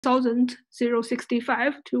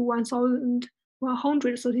1,065 to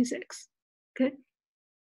 1,136. Okay.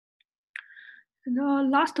 And the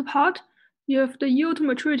last part, if the yield to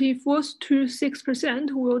maturity falls to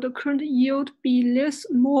 6%, will the current yield be less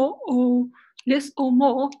or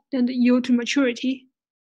more than the yield to maturity?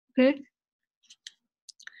 Okay.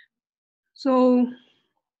 So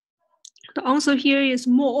the answer here is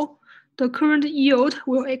more. The current yield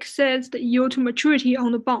will exceed the yield to maturity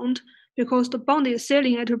on the bond because the bond is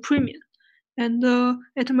selling at a premium. And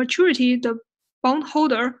at maturity, the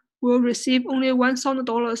bondholder will receive only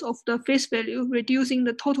 $1,000 of the face value, reducing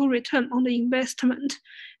the total return on the investment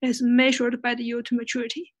as measured by the yield to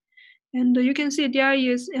maturity. And you can see there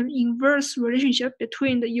is an inverse relationship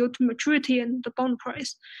between the yield to maturity and the bond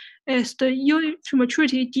price. As the yield to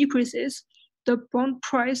maturity decreases, the bond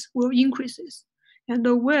price will increases. And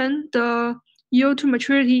when the yield to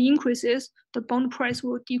maturity increases, the bond price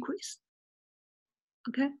will decrease.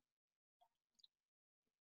 Okay.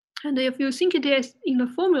 And if you think it is in the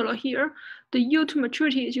formula here, the yield to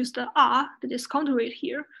maturity is just the R, the discount rate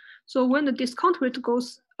here. So when the discount rate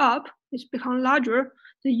goes up, it becomes larger,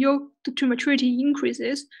 the yield to maturity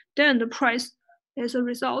increases, then the price as a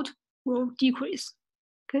result will decrease.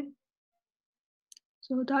 Okay.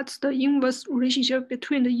 So that's the inverse relationship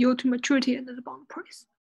between the yield to maturity and the bond price.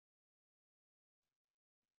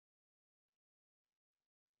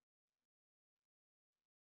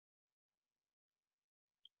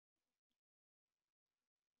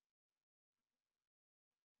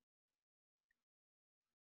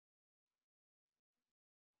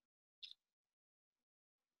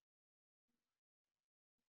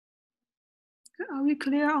 Are we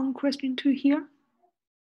clear on question 2 here?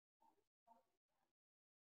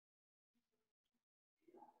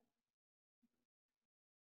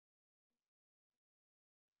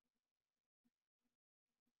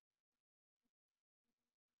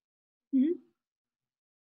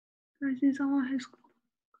 I see someone has.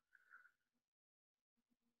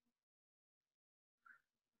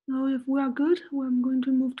 So if we are good, I'm going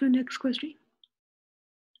to move to the next question.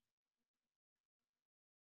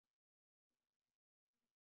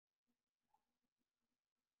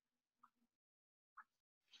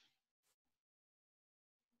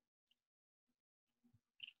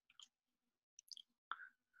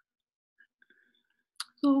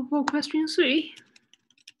 So for question 3,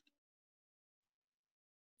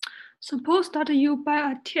 suppose that you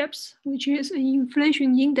buy a TIPS, which is an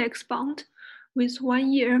inflation index bond with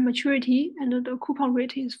 1 year maturity and the coupon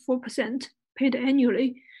rate is 4% paid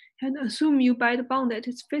annually, and assume you buy the bond at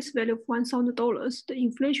its face value of $1,000, the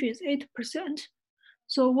inflation is 8%.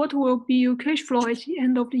 So what will be your cash flow at the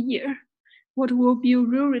end of the year? What will be your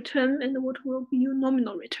real return and what will be your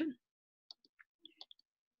nominal return?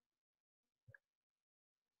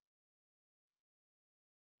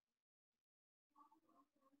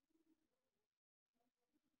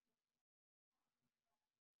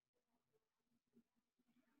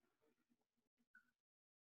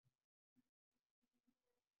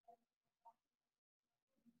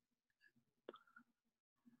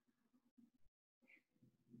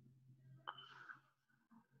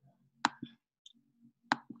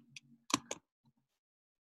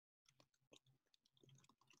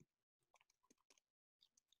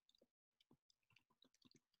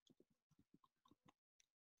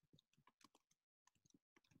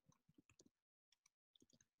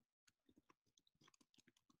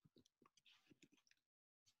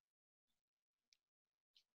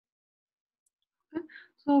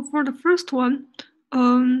 So for the first one,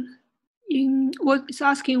 it's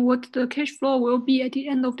asking what the cash flow will be at the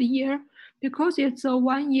end of the year. Because it's a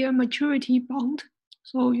 1 year maturity bond,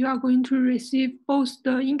 so you are going to receive both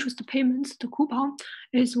the interest payments, the coupon,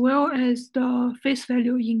 as well as the face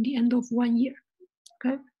value in the end of 1 year.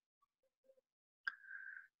 Okay.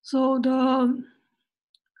 So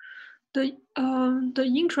the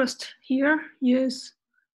interest here is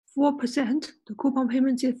 4%. The coupon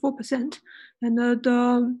payment is 4%, and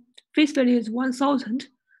the face value is 1,000.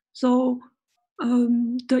 So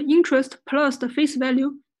the interest plus the face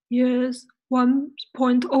value is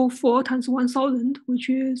 1.04 times 1,000, which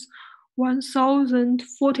is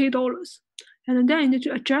 $1,040. And then you need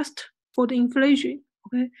to adjust for the inflation.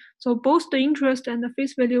 Okay, so both the interest and the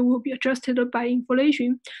face value will be adjusted by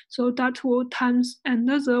inflation. So that will times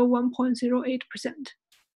another 1.08%.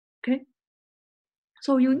 Okay.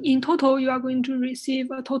 So in total, you are going to receive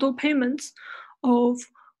a total payments of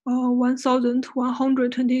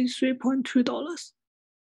 $1,123.2.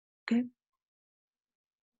 Okay.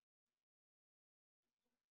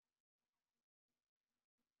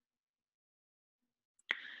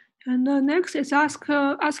 And next is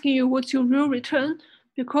asking you what's your real return.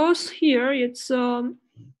 because here it's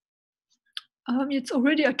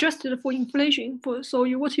already adjusted for inflation. So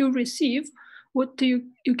what you receive, what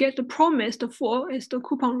you get the promised for is the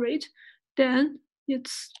coupon rate, then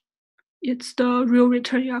it's the real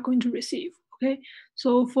return you are going to receive. Okay,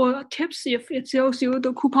 so for tips, if it tells you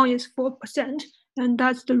the coupon is 4%, and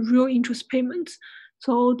that's the real interest payments.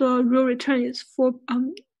 So the real return is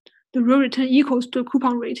the real return equals to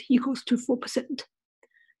coupon rate equals to 4%.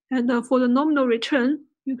 And for the nominal return,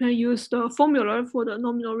 you can use the formula for the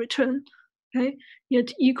nominal return. Okay,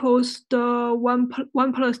 it equals the one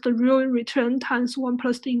plus the real return times 1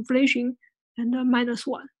 plus the inflation and minus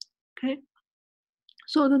 1. Okay,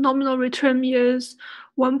 so the nominal return is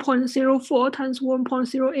 1.04 times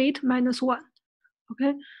 1.08 minus 1.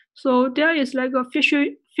 Okay, so there is like a Fisher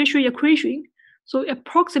equation. So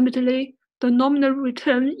approximately the nominal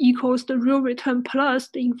return equals the real return plus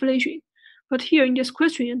the inflation. But here in this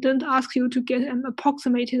question, it doesn't ask you to get an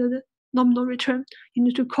approximated nominal return. You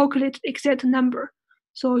need to calculate the exact number.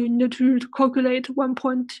 So you need to calculate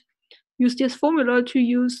use this formula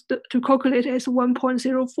to calculate as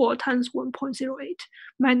 1.04 times 1.08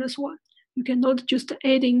 minus 1. You cannot just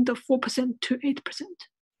adding the 4% to 8%.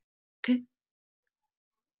 Okay.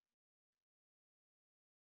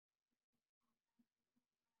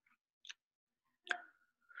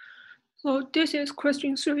 So this is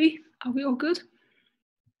question 3. Are we all good?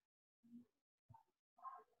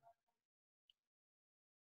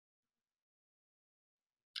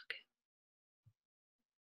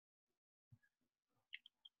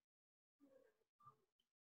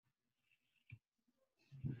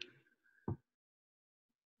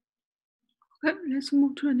 Okay, let's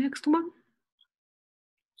move to the next one.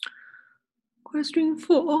 Question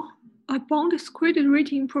 4. A bond's credit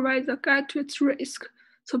rating provides a guide to its risk.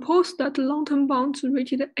 Suppose that long-term bonds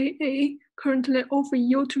rated AA currently offer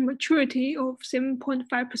yield to maturity of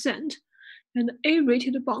 7.5%, and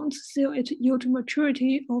A-rated bonds sell at yield to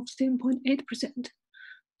maturity of 7.8%.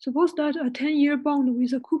 Suppose that a 10-year bond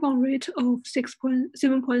with a coupon rate of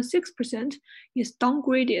 7.6% is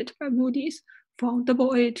downgraded by Moody's from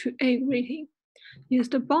AA to A rating. Is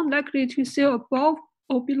the bond likely to sell above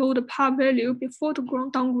or below the par value before the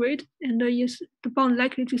downgrade? And is the bond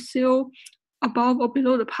likely to sell above or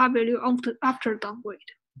below the par value after downgrade?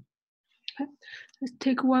 Okay. Let's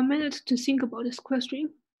take 1 minute to think about this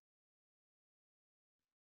question.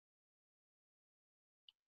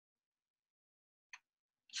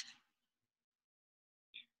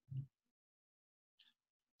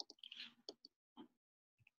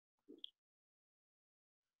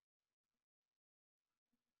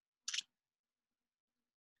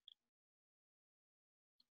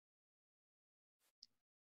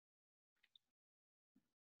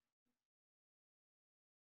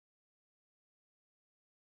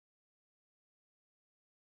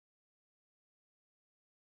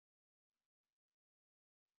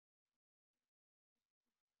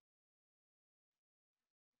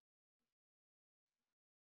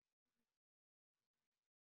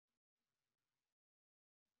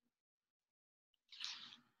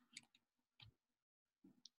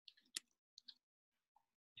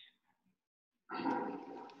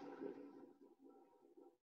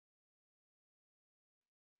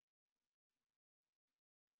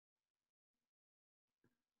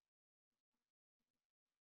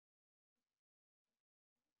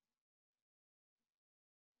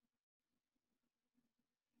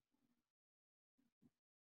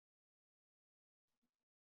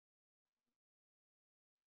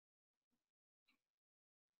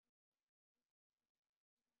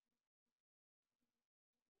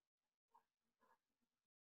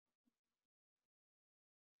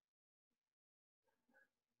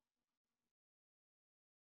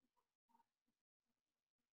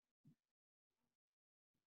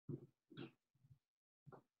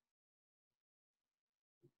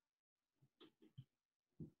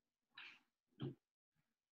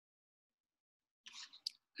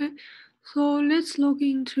 Okay, so let's look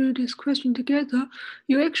into this question together.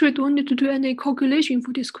 You actually don't need to do any calculation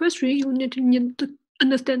for this question. You need to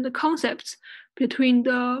understand the concepts between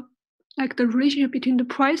the relationship between the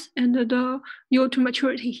price and the yield to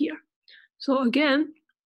maturity here. So again,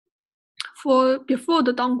 for before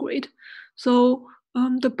the downgrade, so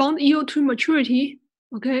the bond yield to maturity,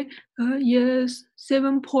 okay, is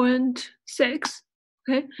 7.6,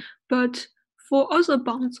 okay, but for other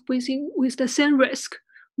bonds with the same risk,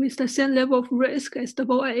 with the same level of risk as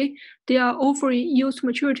AA, they are offering yield to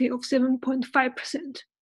maturity of 7.5%.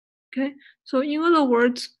 Okay, so in other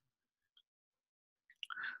words,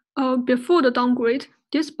 before the downgrade,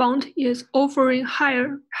 this bond is offering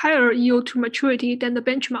higher yield to maturity than the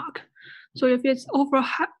benchmark. So if it's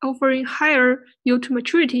offering higher yield to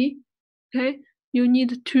maturity, okay, you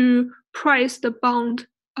need to price the bond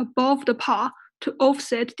above the par to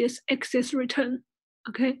offset this excess return.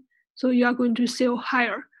 Okay, so you are going to sell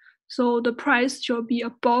higher. So the price shall be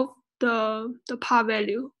above the par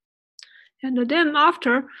value. And then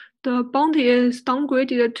after the bond is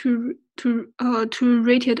downgraded to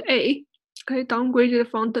rated A, okay, downgraded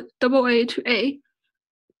from the AA to A,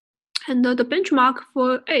 and the benchmark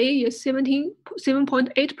for A is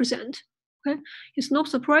 7.8%. Okay, it's not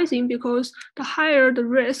surprising because the higher the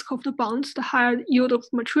risk of the bonds, the higher yield of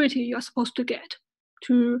maturity you are supposed to get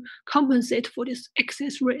to compensate for this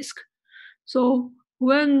excess risk. So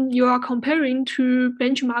when you are comparing to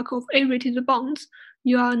benchmark of A-rated bonds,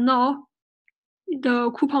 you are now the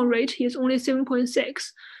coupon rate is only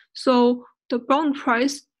 7.6. So the bond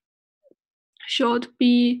price should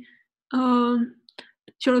be below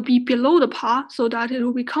the par so that it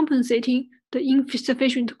will be compensating the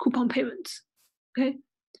insufficient coupon payments. Okay,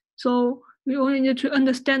 so we only need to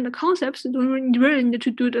understand the concepts. We don't really need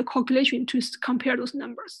to do the calculation to compare those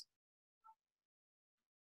numbers.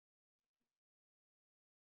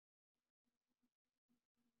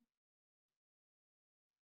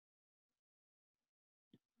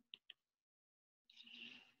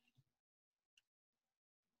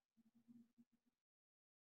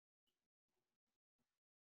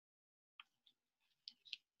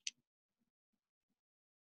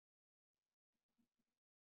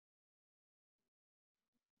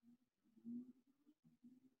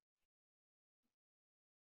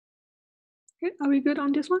 Okay, are we good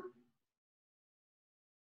on this one?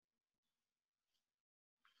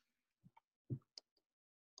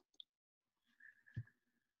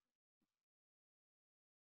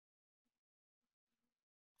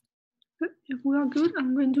 If we are good,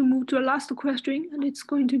 I'm going to move to the last question, and it's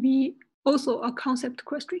going to be also a concept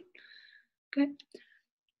question. Okay.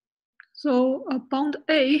 So bond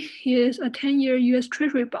A is a 10-year US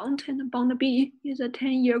Treasury bond, and bond B is a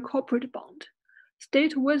 10-year corporate bond.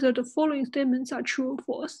 State whether the following statements are true or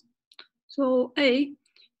false. So A,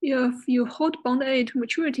 if you hold bond A to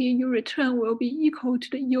maturity, your return will be equal to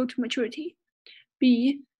the yield to maturity.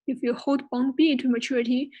 B, if you hold bond B to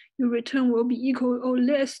maturity, your return will be equal or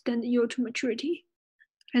less than the yield to maturity.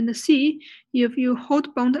 And C, if you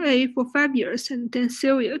hold bond A for 5 years and then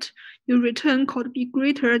sell it, your return could be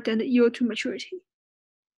greater than the yield to maturity.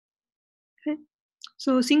 Okay,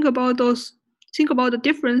 so think about the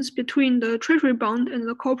difference between the treasury bond and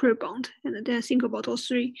the corporate bond, and then think about those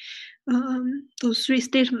three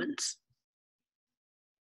statements.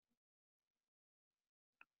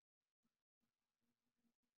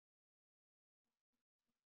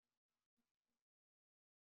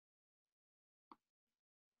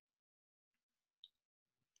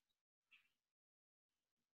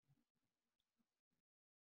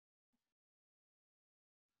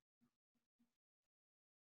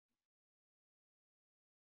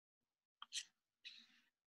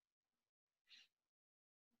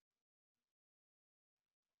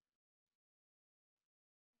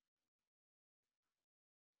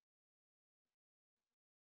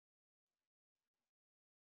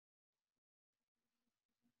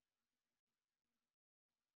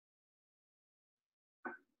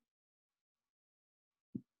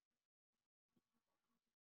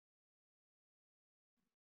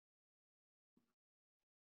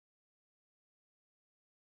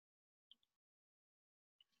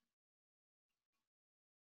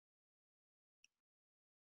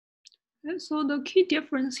 So the key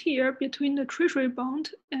difference here between the treasury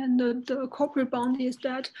bond and the corporate bond is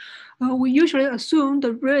that we usually assume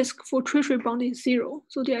the risk for treasury bond is zero.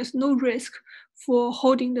 So there is no risk for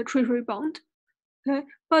holding the treasury bond. Okay?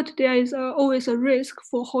 But there is always a risk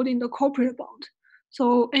for holding the corporate bond.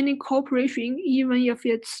 So any corporation, even if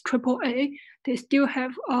it's AAA, they still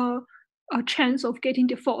have a chance of getting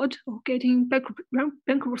default or getting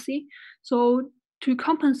bankruptcy. So to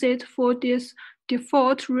compensate for this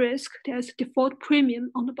default risk, there's default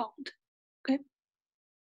premium on the bond. Okay.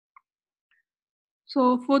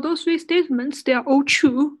 So for those three statements, they are all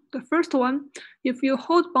true. The first one, if you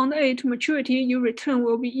hold bond A to maturity, your return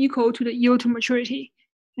will be equal to the yield to maturity.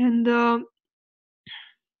 And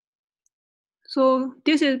so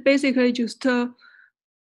this is basically just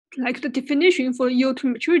like the definition for yield to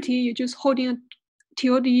maturity. You're just holding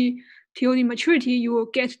till the maturity, you will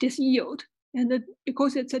get this yield. And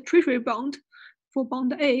because it's a treasury bond, for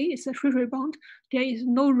bond A, it's a treasury bond, there is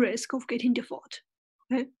no risk of getting default.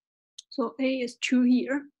 Okay, so A is true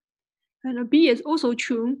here. And B is also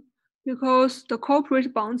true because the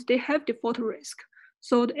corporate bonds, they have default risk.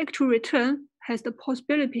 So the actual return has the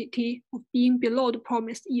possibility of being below the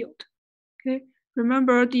promised yield. Okay,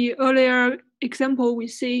 remember the earlier example we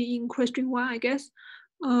see in question 1, I guess,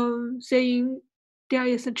 saying there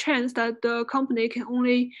is a chance that the company can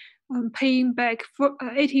only paying back for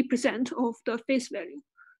 80% of the face value.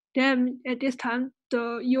 Then at this time,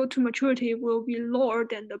 the yield to maturity will be lower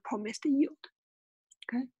than the promised yield.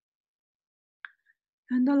 Okay.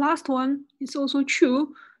 And the last one is also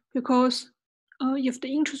true because if the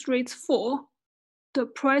interest rates fall, the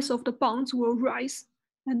price of the bonds will rise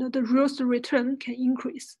and the gross return can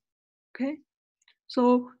increase. Okay.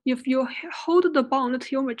 So if you hold the bond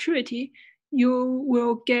till maturity, you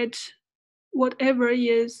will get whatever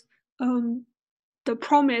is the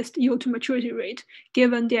promised yield to maturity rate,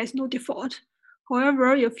 given there is no default.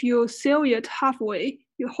 However, if you sell it halfway,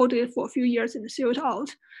 you hold it for a few years and sell it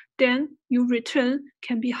out, then your return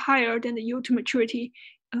can be higher than the yield to maturity,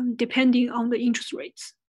 depending on the interest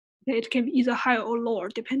rates. It can be either higher or lower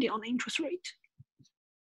depending on the interest rate.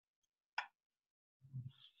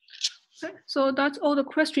 Okay, so that's all the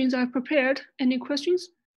questions I've prepared. Any questions?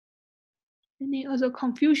 Any other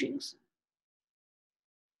confusions?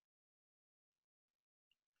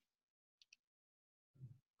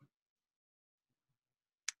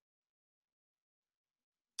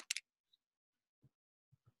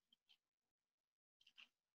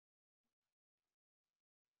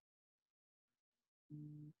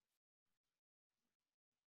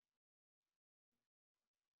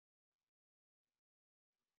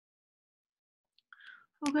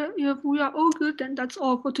 Okay, if we are all good, then that's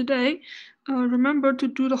all for today. Remember to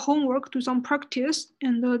do the homework, do some practice,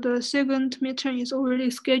 and the second midterm is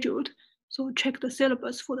already scheduled. So check the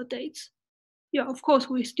syllabus for the dates. Yeah, of course,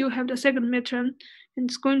 we still have the second midterm, and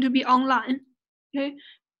it's going to be online. Okay,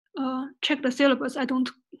 check the syllabus. I don't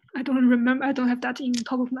remember. I don't have that in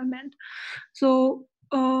top of my mind. So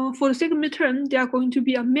for the second midterm, there are going to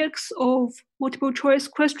be a mix of multiple choice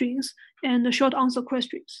questions and short answer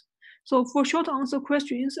questions. So for short answer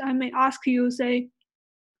questions, I may ask you, say,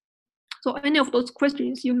 so any of those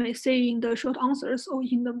questions you may say in the short answers or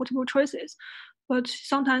in the multiple choices. But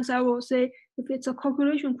sometimes I will say, if it's a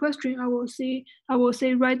calculation question, I will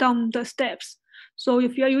say write down the steps. So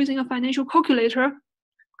if you're using a financial calculator,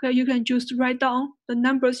 okay, you can just write down the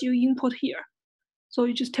numbers you input here. So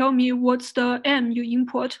you just tell me what's the M you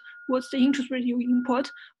input, what's the interest rate you input,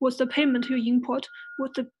 what's the payment you input,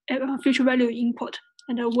 what's the future value you input,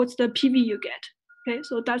 and what's the PV you get. Okay,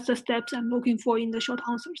 so that's the steps I'm looking for in the short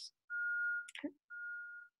answers. Okay.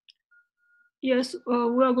 Yes,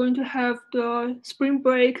 we are going to have the spring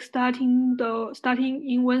break starting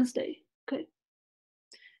in Wednesday. Okay,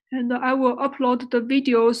 and I will upload the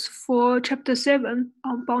videos for chapter 7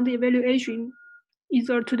 on bond evaluation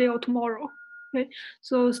either today or tomorrow. Okay,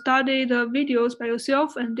 so study the videos by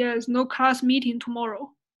yourself, and there is no class meeting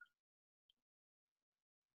tomorrow.